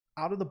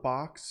out of the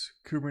box,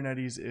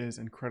 Kubernetes is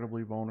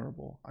incredibly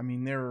vulnerable. I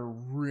mean, there are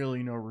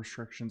really no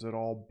restrictions at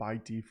all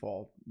by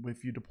default.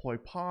 If you deploy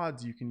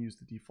pods, you can use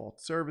the default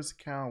service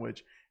account,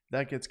 which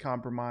that gets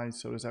compromised,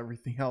 so does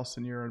everything else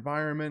in your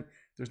environment.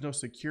 There's no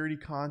security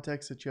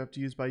context that you have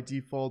to use by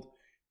default.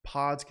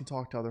 Pods can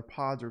talk to other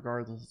pods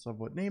regardless of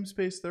what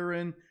namespace they're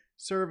in.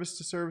 Service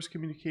to service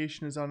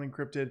communication is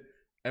unencrypted.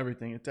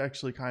 Everything. It's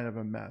actually kind of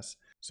a mess.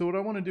 So what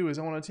I want to do is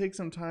I want to take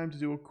some time to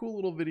do a cool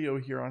little video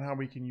here on how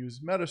we can use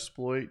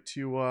Metasploit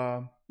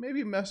to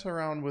maybe mess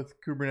around with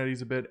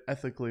Kubernetes a bit,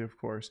 ethically of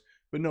course.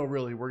 But no,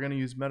 really, we're going to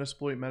use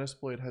Metasploit.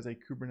 Metasploit has a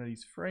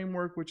Kubernetes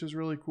framework, which is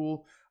really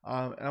cool.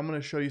 And I'm going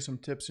to show you some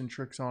tips and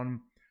tricks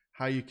on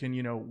how you can,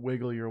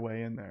 wiggle your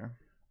way in there.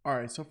 All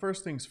right, so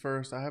first things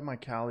first, I have my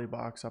Kali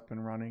box up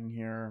and running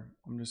here.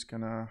 I'm just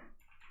going to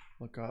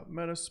look up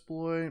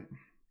Metasploit.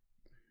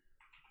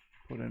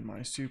 Put in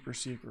my super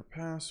secret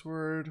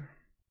password.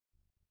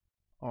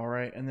 All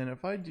right, and then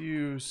if I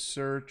do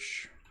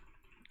search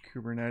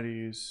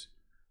Kubernetes,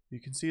 you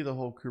can see the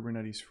whole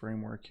Kubernetes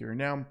framework here.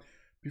 Now,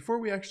 before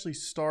we actually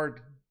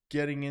start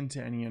getting into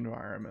any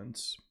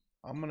environments,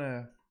 I'm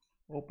gonna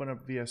open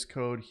up VS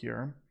Code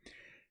here,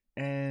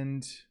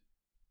 and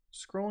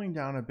scrolling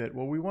down a bit,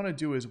 what we wanna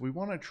do is we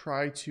wanna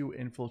try to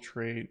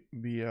infiltrate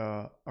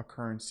via a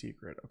current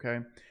secret,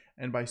 okay?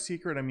 And by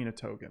secret, I mean a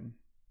token.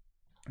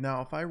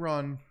 Now, if I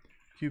run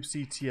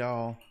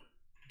kubectl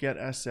get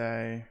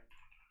sa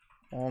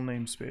all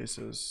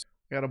namespaces,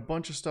 I got a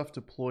bunch of stuff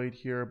deployed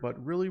here,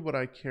 but really what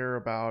I care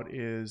about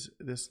is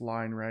this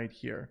line right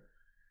here.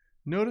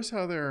 Notice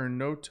how there are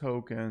no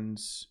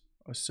tokens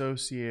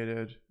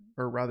associated,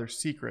 or rather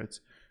secrets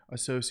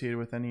associated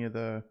with any of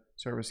the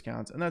service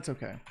accounts, and that's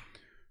okay.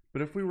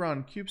 But if we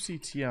run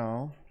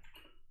kubectl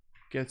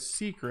get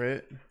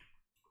secret,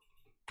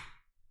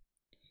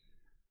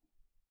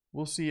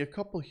 we'll see a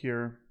couple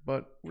here,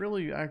 but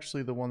really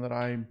actually the one that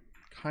I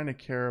kind of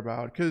care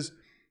about, because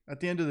at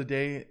the end of the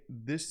day,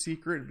 this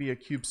secret via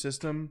kube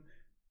system,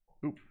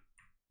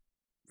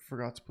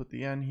 forgot to put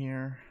the N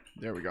here.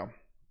 There we go.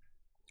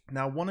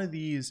 Now, one of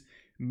these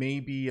may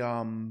be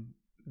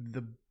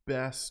the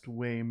best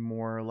way,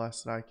 more or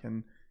less, that I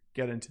can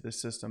get into the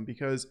system,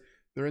 because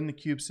they're in the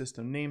kube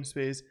system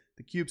namespace.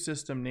 The kube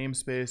system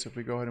namespace, if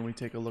we go ahead and we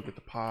take a look at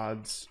the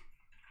pods,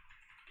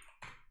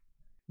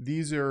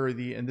 these are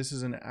the, and this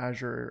is an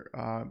Azure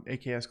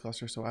AKS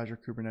cluster, so Azure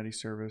Kubernetes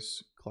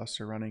Service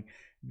cluster running.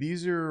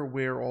 These are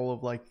where all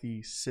of like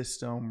the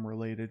system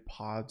related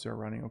pods are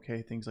running,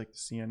 okay? Things like the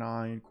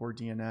CNI and core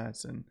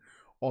DNS and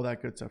all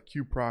that good stuff.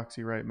 Kube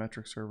proxy, right?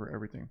 Metric server,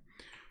 everything.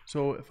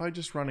 So if I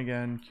just run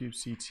again,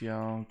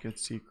 kubectl get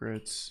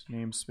secrets,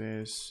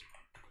 namespace,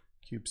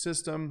 kube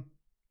system,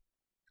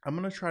 I'm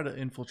gonna try to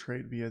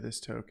infiltrate via this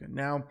token.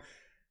 Now,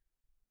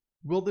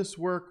 will this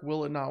work?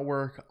 Will it not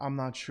work? I'm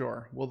not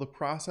sure. Will the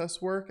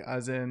process work,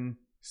 as in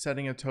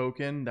setting a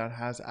token that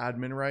has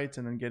admin rights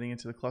and then getting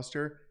into the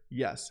cluster?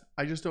 Yes.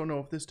 I just don't know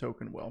if this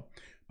token will.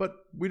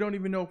 But we don't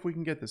even know if we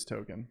can get this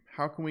token.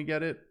 How can we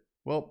get it?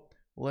 Well,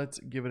 let's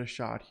give it a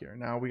shot here.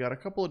 Now, we got a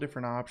couple of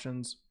different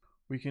options.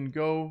 We can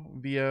go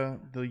via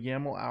the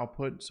YAML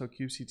output. So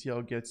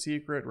kubectl get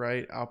secret,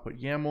 right? Output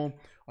YAML.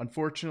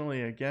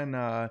 Unfortunately, again,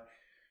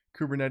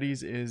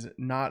 Kubernetes is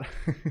not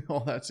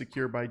all that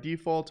secure by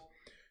default.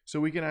 So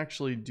we can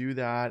actually do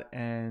that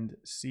and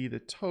see the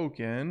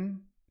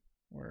token.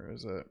 Where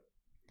is it?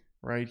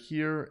 Right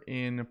here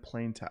in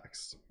plain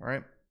text. All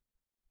right.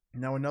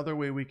 Now another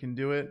way we can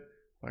do it,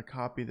 if I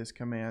copy this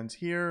command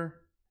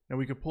here, and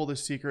we could pull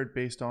this secret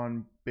based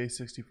on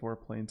base64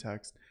 plain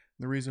text.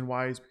 And the reason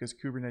why is because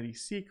Kubernetes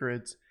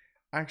secrets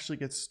actually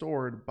get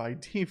stored by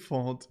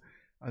default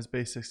as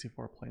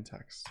base64 plain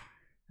text.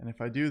 And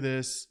if I do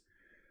this,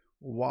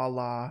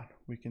 voila,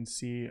 we can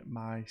see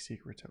my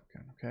secret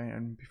token, okay?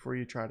 And before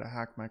you try to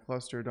hack my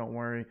cluster, don't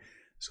worry,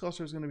 this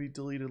cluster is going to be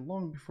deleted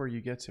long before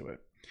you get to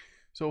it.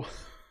 So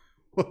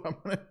what I'm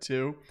going to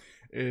do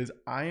is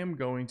I am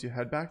going to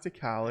head back to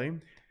Kali,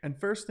 and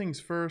first things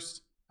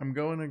first, I'm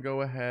going to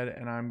go ahead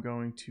and I'm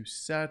going to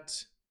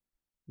set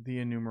the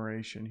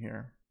enumeration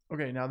here.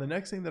 Okay, now the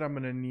next thing that I'm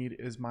going to need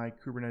is my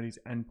Kubernetes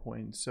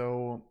endpoint.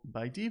 So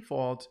by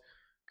default,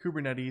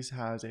 Kubernetes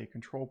has a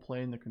control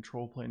plane. The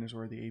control plane is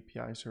where the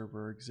API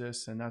server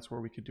exists, and that's where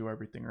we could do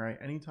everything, right?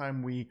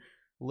 Anytime we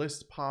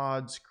list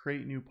pods,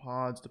 create new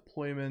pods,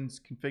 deployments,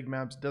 config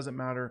maps, doesn't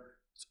matter.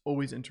 It's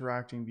always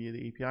interacting via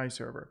the API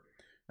server.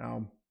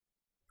 Now,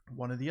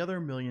 one of the other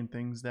million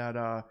things that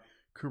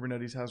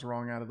Kubernetes has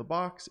wrong out of the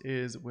box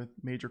is with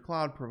major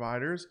cloud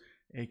providers,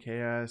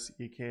 AKS,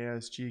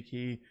 EKS,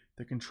 GKE,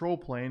 the control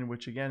plane,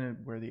 which again,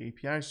 where the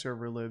API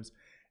server lives,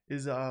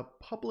 is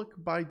public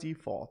by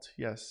default.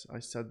 Yes, I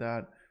said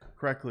that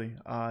correctly.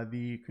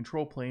 The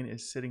control plane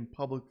is sitting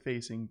public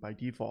facing by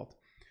default.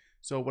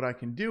 So what I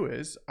can do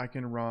is I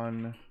can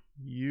run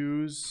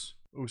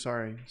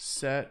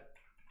set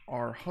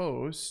our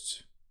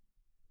host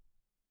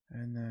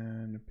and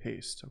then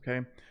paste,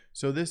 okay?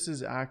 So this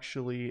is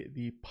actually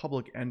the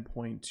public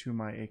endpoint to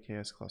my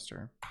AKS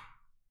cluster.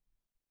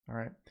 All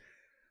right.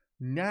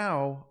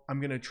 Now I'm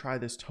going to try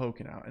this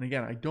token out. And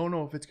again, I don't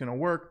know if it's going to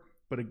work,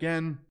 but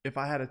again, if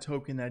I had a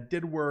token that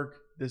did work,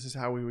 this is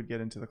how we would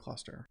get into the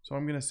cluster. So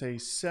I'm going to say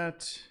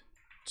set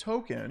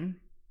token,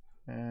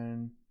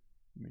 and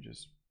let me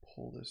just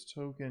pull this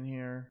token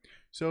here.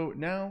 So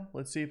now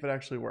let's see if it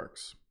actually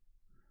works.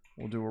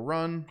 We'll do a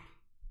run.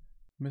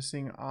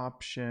 Missing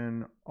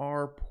option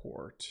R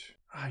port.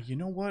 You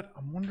know what?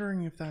 I'm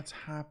wondering if that's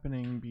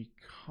happening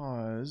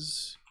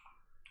because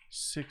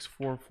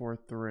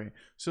 6443.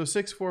 So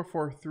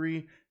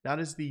 6443, that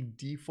is the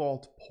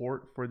default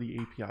port for the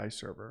API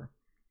server.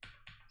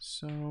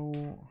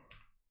 So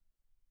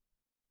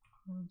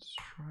let's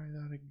try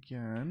that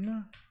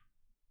again.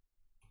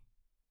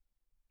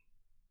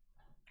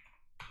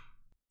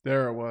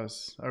 There it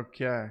was.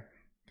 Okay.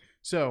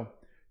 So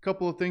a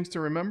couple of things to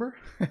remember.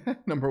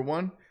 Number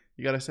one,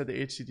 you got to set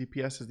the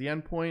HTTPS as the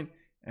endpoint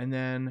and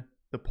then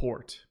the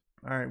port.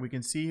 All right, we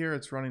can see here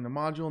it's running the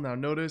module. Now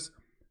notice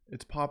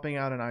it's popping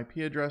out an IP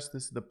address.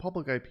 This is the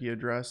public IP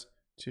address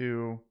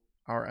to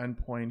our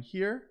endpoint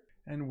here.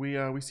 And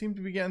we seem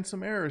to be getting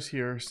some errors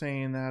here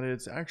saying that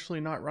it's actually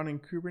not running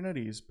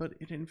Kubernetes, but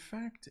it in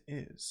fact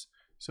is.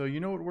 So you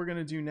know what we're going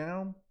to do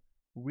now?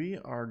 We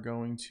are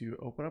going to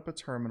open up a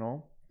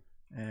terminal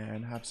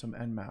and have some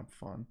nmap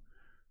fun.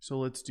 So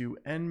let's do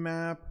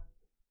nmap,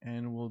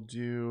 and we'll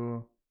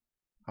do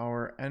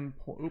our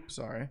endpoint. Oops,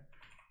 sorry.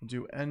 We'll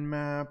do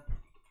nmap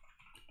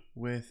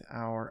with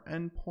our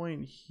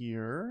endpoint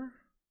here.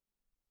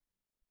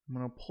 I'm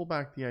going to pull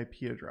back the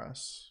IP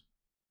address.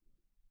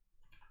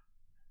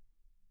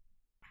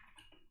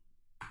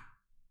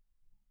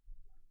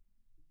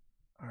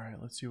 All right,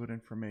 let's see what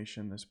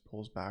information this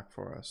pulls back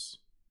for us.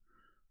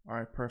 All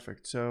right,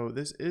 perfect. So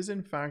this is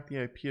in fact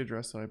the IP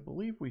address that I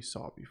believe we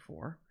saw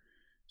before.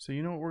 So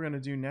you know what we're going to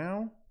do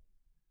now?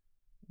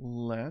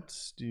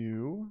 Let's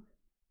do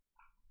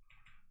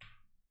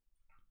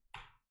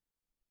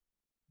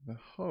the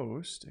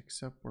host,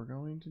 except we're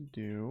going to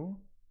do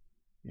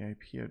the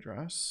IP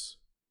address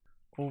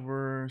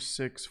over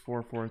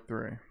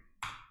 6443.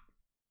 I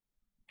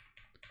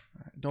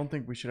don't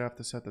think we should have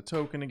to set the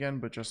token again,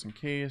 but just in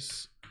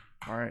case.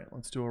 All right,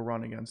 let's do a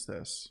run against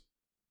this.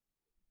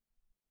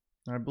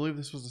 And I believe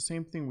this was the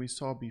same thing we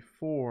saw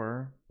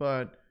before,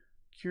 but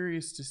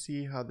curious to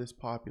see how this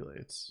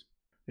populates.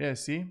 Yeah,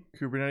 see,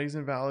 Kubernetes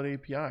invalid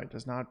API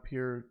does not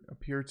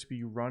appear to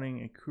be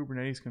running a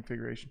Kubernetes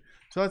configuration.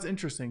 So that's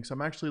interesting. So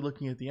I'm actually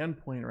looking at the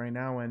endpoint right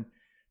now, and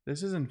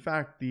this is in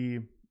fact the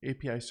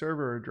API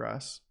server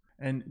address.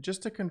 And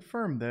just to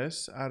confirm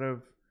this, out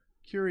of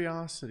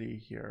curiosity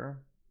here,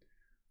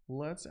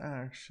 let's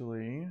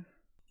actually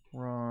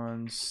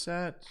run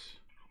set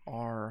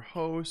our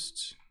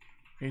host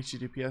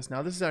HTTPS.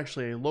 Now this is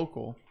actually a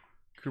local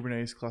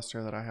Kubernetes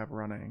cluster that I have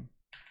running.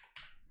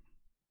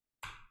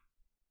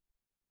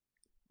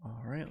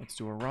 All right, let's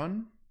do a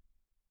run.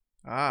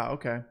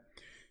 Okay.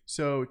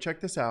 So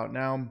check this out.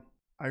 Now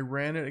I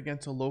ran it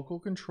against a local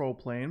control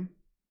plane.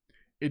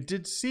 It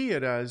did see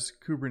it as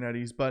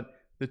Kubernetes, but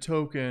the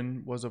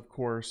token was of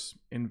course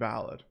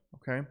invalid.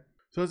 Okay.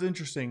 So that's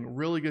interesting.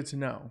 Really good to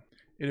know.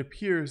 It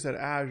appears that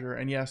Azure,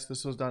 and yes,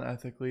 this was done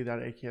ethically, that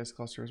AKS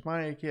cluster is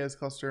my AKS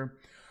cluster,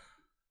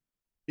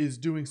 is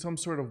doing some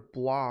sort of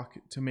block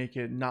to make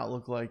it not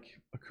look like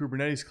a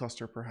Kubernetes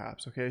cluster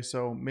perhaps. Okay,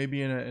 so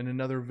maybe in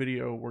another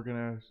video, we're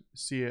gonna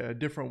see a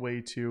different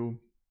way to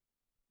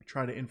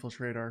try to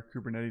infiltrate our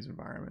Kubernetes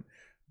environment.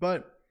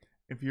 But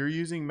if you're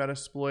using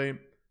Metasploit,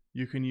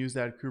 you can use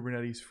that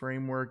Kubernetes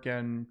framework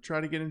and try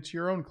to get into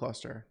your own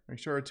cluster. Make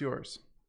sure it's yours.